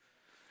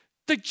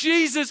 The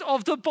Jesus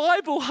of the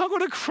Bible hung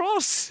on a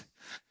cross.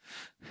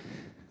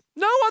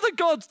 No other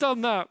God's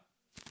done that.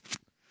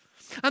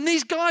 And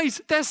these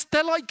guys,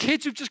 they're like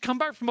kids who've just come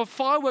back from a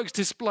fireworks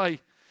display.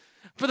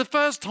 For the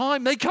first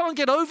time, they can't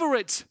get over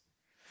it.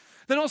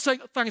 They're not saying,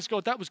 thanks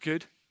God, that was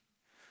good.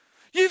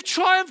 You've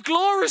triumphed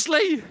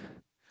gloriously.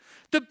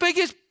 The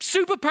biggest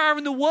superpower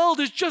in the world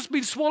has just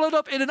been swallowed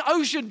up in an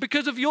ocean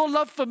because of your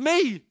love for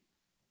me.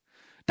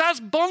 That's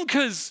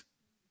bonkers.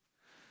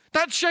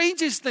 That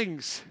changes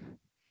things.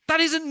 That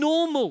isn't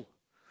normal.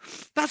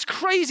 That's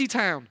crazy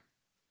town.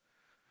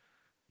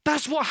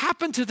 That's what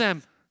happened to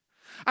them.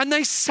 And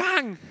they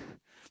sang,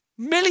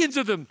 millions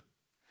of them,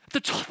 at the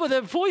top of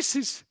their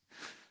voices.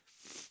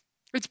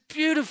 It's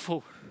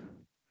beautiful.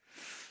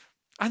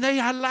 And they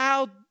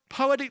allowed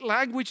poetic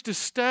language to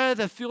stir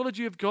their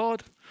theology of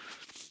God.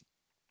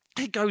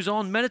 It goes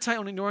on. Meditate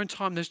on it in your own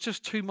time. There's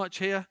just too much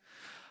here.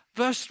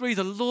 Verse 3,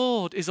 the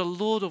Lord is a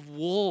Lord of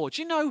war.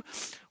 Do you know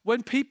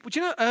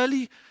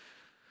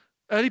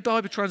early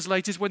Bible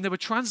translators, when they were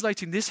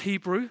translating this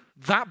Hebrew,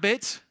 that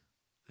bit,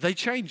 they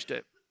changed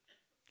it.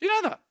 You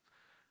know that?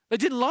 They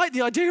didn't like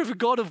the idea of a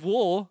God of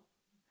war.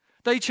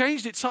 They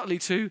changed it subtly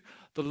to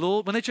the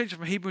Lord. When they changed it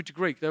from Hebrew to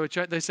Greek,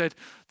 they said,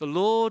 the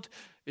Lord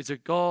is a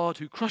God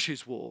who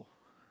crushes war.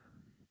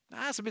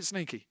 Now, that's a bit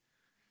sneaky.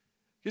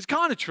 It's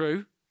kind of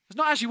true. It's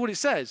not actually what it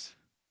says.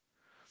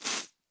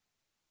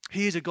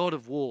 He is a God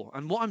of war.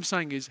 And what I'm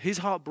saying is his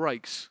heart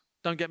breaks,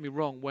 don't get me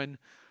wrong, when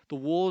the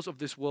wars of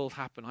this world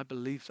happen. I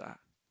believe that.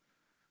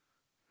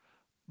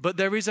 But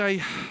there is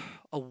a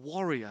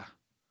warrior.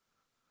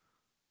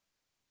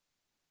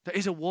 There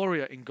is a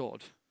warrior in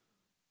God.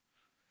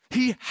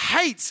 He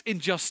hates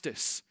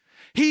injustice.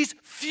 He's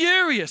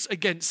furious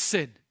against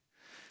sin.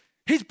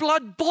 His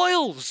blood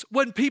boils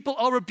when people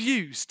are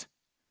abused.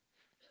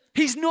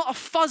 He's not a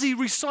fuzzy,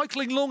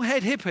 recycling,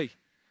 long-haired hippie.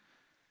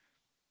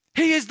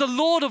 He is the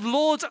Lord of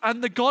lords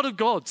and the God of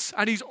gods.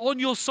 And he's on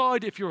your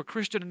side if you're a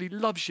Christian, and he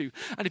loves you.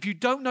 And if you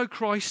don't know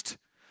Christ,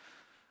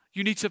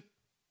 you need to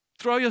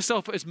throw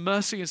yourself at his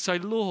mercy and say,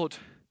 Lord,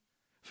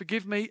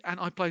 forgive me, and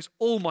I place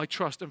all my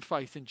trust and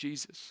faith in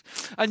Jesus.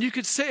 And you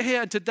could sit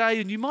here today,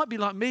 and you might be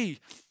like me.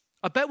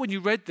 I bet when you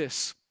read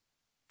this,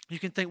 you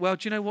can think, well,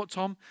 do you know what,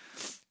 Tom?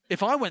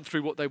 If I went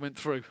through what they went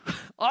through,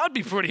 I'd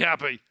be pretty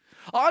happy.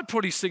 I'd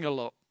probably sing a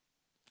lot.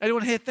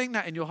 Anyone here think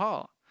that in your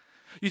heart?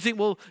 You think,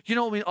 well, you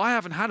know what I mean? I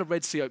haven't had a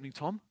Red Sea opening,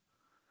 Tom.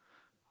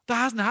 That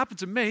hasn't happened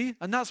to me,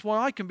 and that's why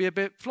I can be a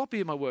bit floppy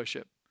in my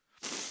worship.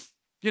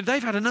 You know,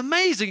 they've had an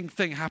amazing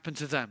thing happen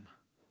to them.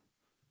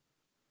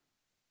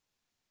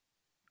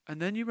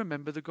 And then you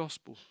remember the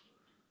gospel.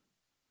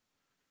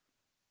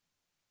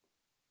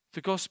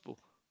 The gospel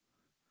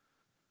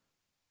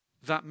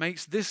that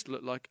makes this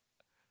look like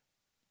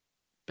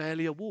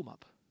barely a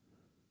warm-up.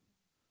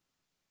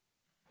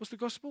 What's the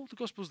gospel? The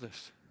gospel's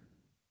this.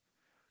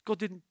 God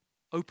didn't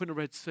open a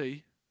Red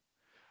Sea.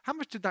 How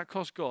much did that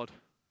cost God?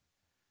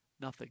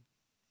 Nothing.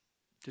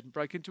 Didn't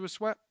break into a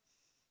sweat.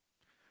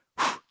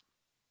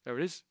 There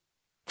it is.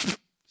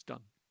 It's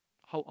done.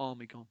 Whole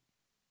army gone.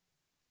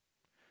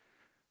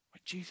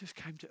 When Jesus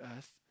came to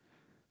earth,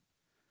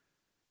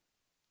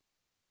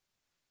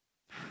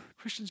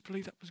 Christians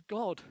believe that was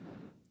God.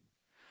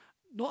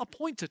 Not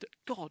appointed,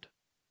 God.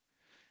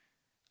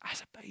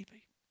 As a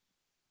baby.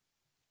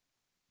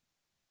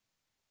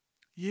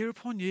 Year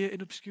upon year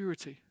in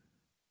obscurity.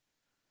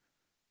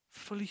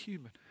 Fully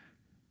human.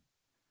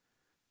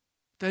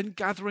 Then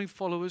gathering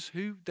followers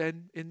who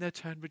then in their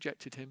turn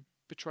rejected him,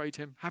 betrayed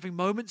him, having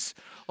moments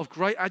of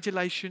great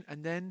adulation,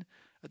 and then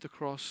at the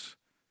cross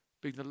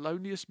being the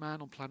loneliest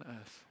man on planet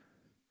Earth.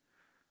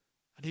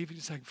 And even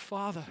saying,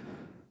 Father,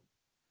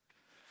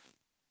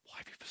 why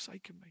have you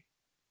forsaken me?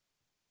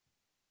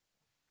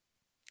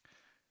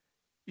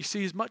 You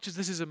see, as much as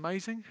this is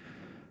amazing,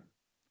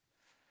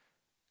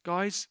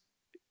 guys,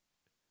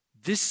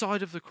 this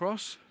side of the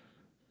cross,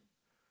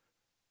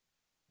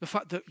 the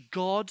fact that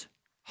God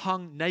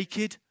hung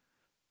naked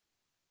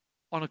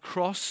on a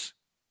cross,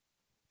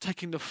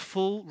 taking the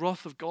full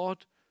wrath of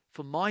God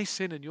for my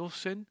sin and your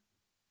sin,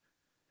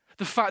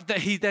 the fact that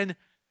he then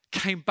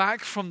came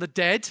back from the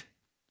dead.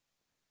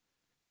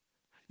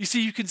 You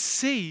see, you can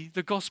see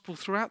the gospel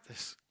throughout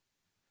this.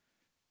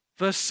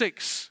 Verse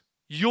 6,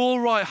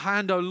 your right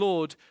hand, O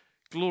Lord,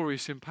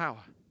 glorious in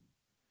power.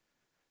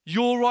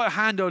 Your right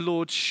hand, O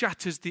Lord,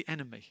 shatters the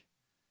enemy.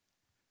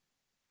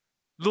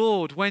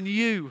 Lord, when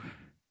you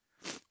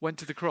went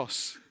to the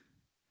cross,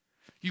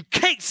 you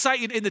kicked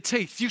Satan in the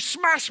teeth. You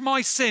smashed my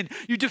sin.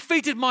 You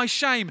defeated my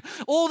shame.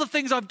 All the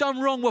things I've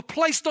done wrong were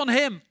placed on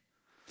him.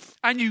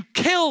 And you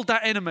killed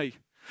that enemy.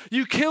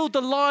 You killed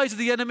the lies of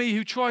the enemy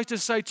who tries to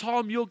say,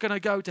 Tom, you're going to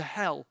go to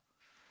hell.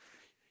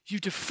 You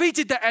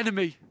defeated that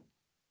enemy.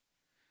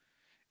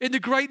 In the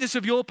greatness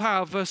of your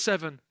power, verse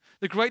 7,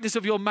 the greatness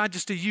of your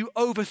majesty, you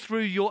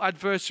overthrew your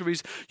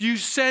adversaries. You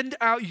send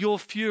out your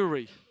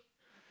fury.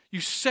 You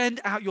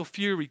send out your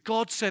fury.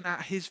 God sent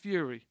out his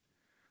fury.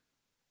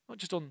 Not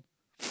just on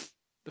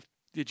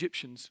the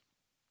Egyptians.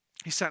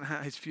 He sent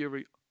out his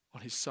fury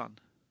on his son.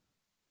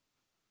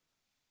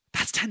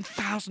 That's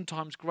 10,000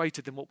 times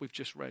greater than what we've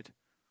just read.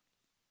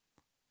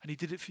 And he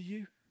did it for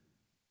you.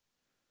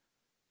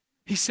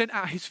 He sent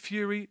out his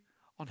fury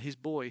on his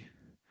boy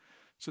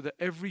so that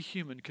every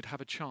human could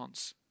have a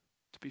chance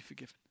to be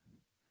forgiven.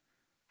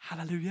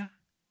 Hallelujah.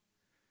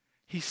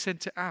 He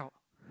sent it out.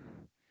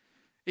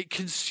 It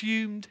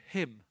consumed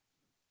him.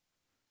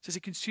 It says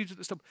it consumed at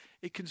the stomach.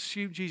 It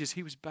consumed Jesus.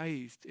 He was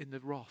bathed in the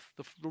wrath,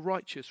 the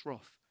righteous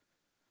wrath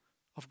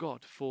of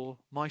God for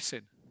my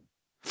sin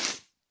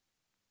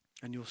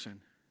and your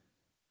sin.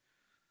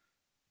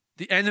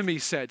 The enemy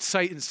said,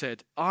 Satan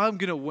said, I'm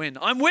going to win.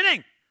 I'm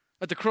winning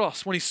at the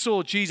cross when he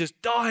saw Jesus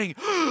dying,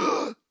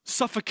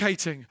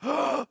 suffocating,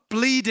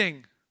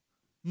 bleeding,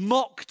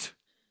 mocked.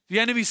 The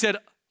enemy said,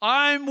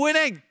 I'm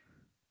winning,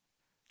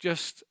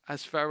 just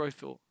as Pharaoh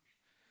thought.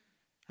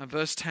 And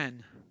verse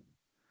 10,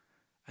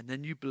 and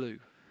then you blew.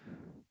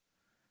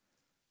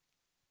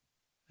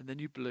 And then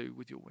you blew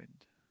with your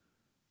wind.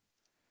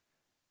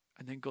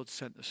 And then God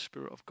sent the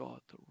Spirit of God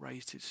that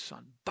raised his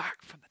son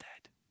back from the dead.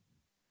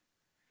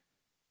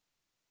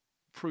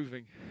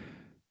 Proving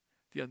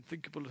the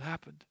unthinkable had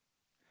happened.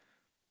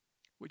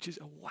 Which is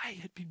a way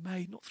had been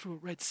made, not through a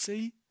Red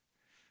Sea,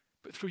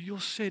 but through your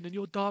sin and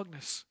your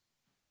darkness.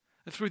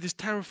 And through this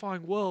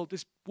terrifying world,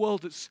 this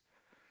world that's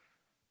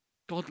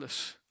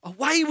godless. A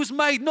way was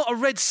made, not a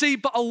Red Sea,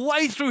 but a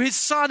way through his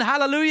son.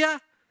 Hallelujah.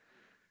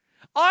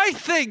 I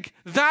think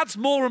that's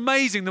more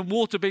amazing than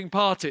water being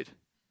parted.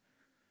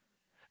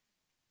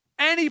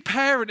 Any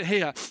parent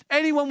here,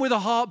 anyone with a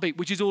heartbeat,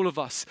 which is all of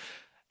us,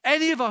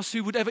 any of us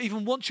who would ever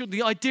even want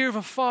the idea of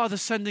a father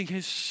sending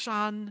his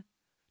son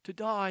to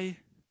die,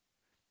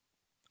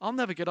 I'll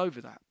never get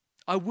over that.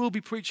 I will be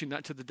preaching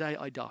that to the day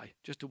I die,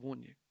 just to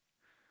warn you.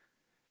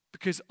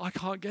 Because I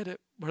can't get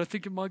it. When I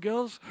think of my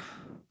girls,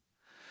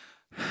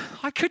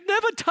 I could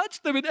never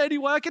touch them in any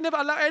way. I could never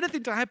allow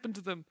anything to happen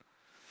to them.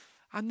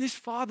 And this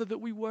Father that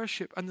we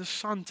worship and the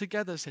Son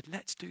together said,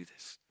 let's do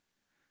this.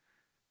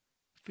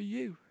 For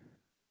you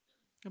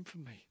and for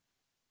me.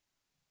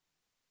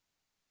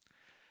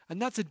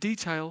 And that's a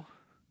detail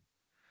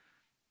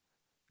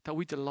that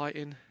we delight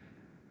in,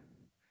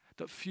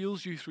 that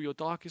fuels you through your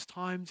darkest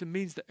times and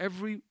means that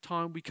every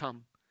time we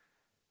come,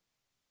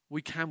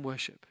 we can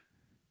worship.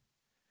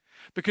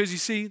 Because you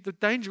see, the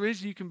danger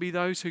is you can be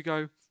those who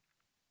go,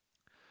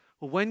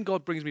 well, when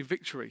God brings me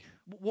victory,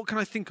 what can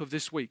I think of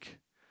this week?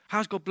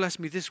 How's God blessed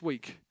me this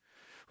week?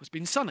 Well, it's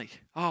been sunny.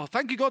 Oh,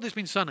 thank you, God, it's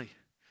been sunny.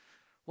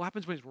 What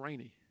happens when it's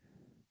rainy?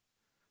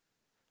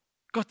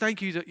 God,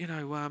 thank you that,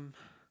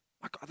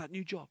 I got that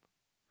new job.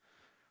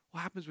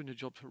 What happens when your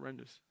job's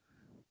horrendous?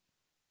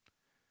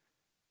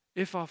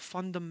 If our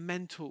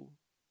fundamental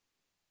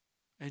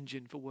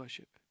engine for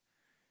worship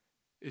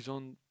is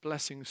on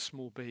blessing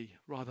small b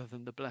rather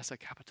than the blesser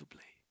capital B,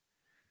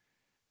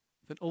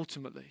 then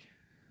ultimately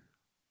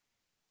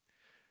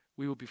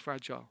we will be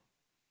fragile.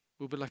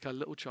 We'll be like a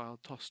little child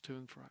tossed to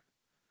and fro.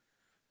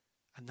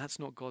 And that's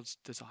not God's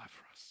desire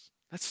for us.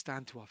 Let's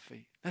stand to our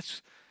feet.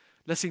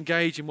 Let's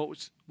engage in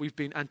what we've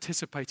been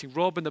anticipating.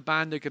 Rob and the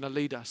band are going to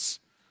lead us.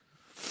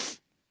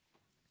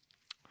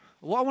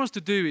 What I want us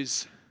to do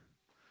is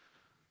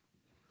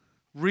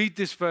read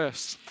this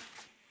verse.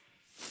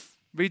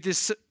 Read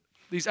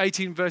these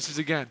 18 verses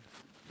again.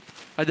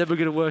 And then we're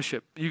going to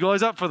worship. You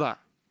guys up for that?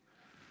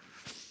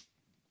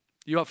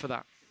 You up for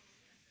that?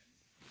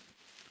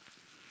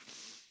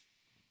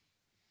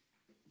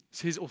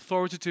 It's his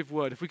authoritative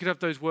word. If we could have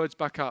those words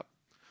back up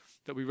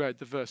that we read,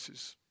 the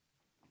verses.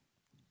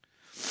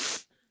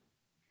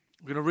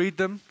 We're going to read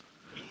them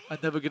and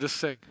then we're going to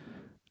sing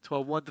to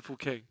our wonderful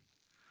King.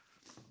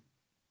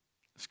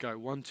 Let's go.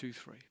 1, 2,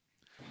 3.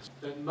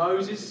 Then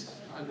Moses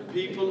and the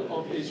people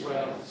of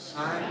Israel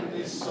sang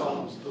this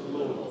song to the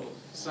Lord,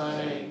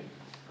 saying,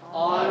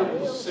 I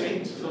will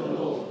sing to the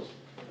Lord,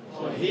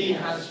 for he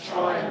has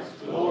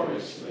triumphed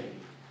gloriously.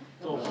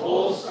 The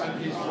horse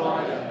and his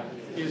rider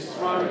he is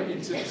thrown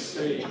into the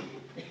sea.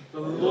 The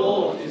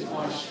Lord is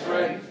my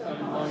strength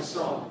and my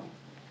song,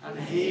 and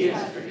he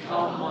has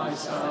become my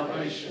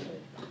salvation.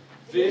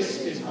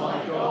 This is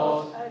my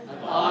God, and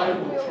I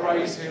will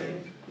praise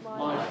him,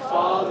 my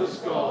Father's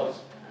God,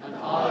 and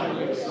I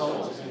will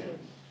exalt him.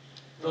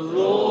 The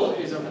Lord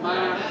is a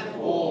man of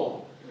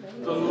war.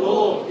 The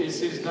Lord is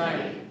his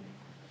name.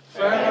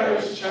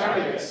 Pharaoh's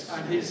chariots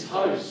and his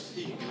host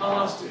he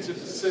cast into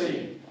the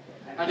sea,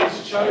 and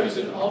his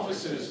chosen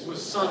officers were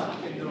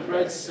sunk in the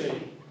Red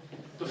Sea.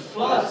 The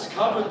floods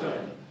covered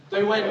them.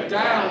 They went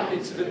down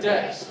into the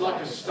depths like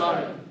a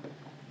stone.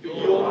 But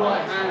your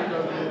right hand,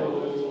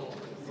 O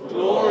Lord,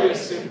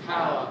 glorious in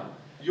power,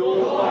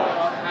 your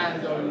right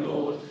hand, O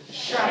Lord,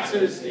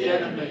 shatters the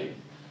enemy.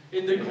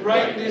 In the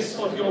greatness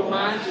of your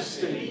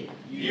majesty,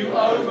 you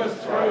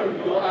overthrow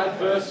your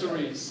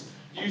adversaries.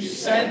 You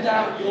send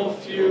out your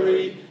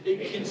fury,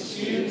 it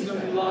consumes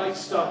them like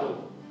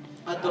stubble.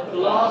 At the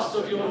blast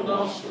of your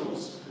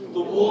nostrils,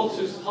 the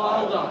waters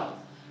piled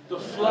up. The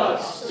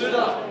floods stood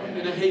up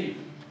in a heap,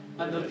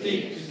 and the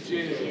deep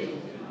congealed.